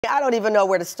I don't even know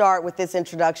where to start with this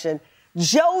introduction.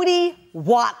 Jody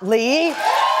Watley is a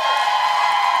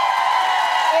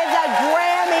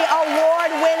Grammy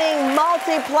award-winning,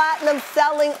 multi-platinum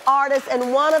selling artist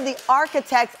and one of the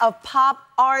architects of pop,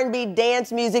 R&B,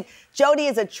 dance music. Jody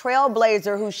is a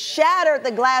trailblazer who shattered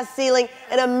the glass ceiling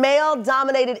in a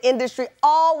male-dominated industry,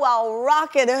 all while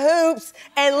rocking hoops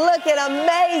and looking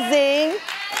amazing.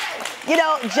 You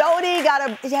know, Jody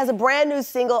has a brand new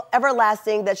single,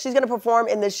 Everlasting, that she's gonna perform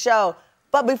in this show.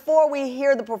 But before we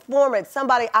hear the performance,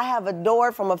 somebody I have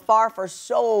adored from afar for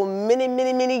so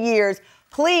many years,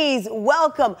 please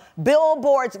welcome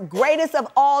Billboard's greatest of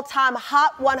all time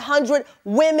Hot 100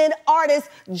 women artist,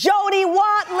 Jody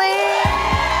Watley.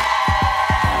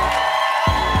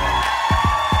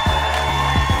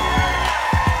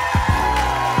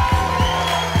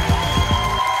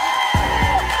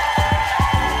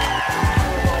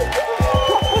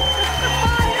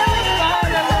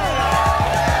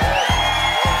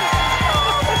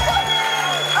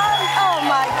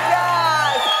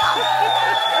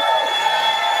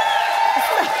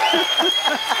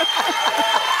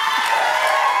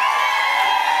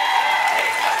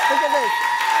 Look at this.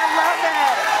 I love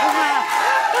that.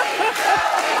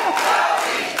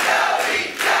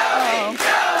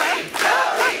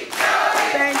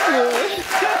 Thank you.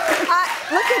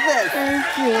 Look at this. Thank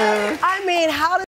you. I mean, how did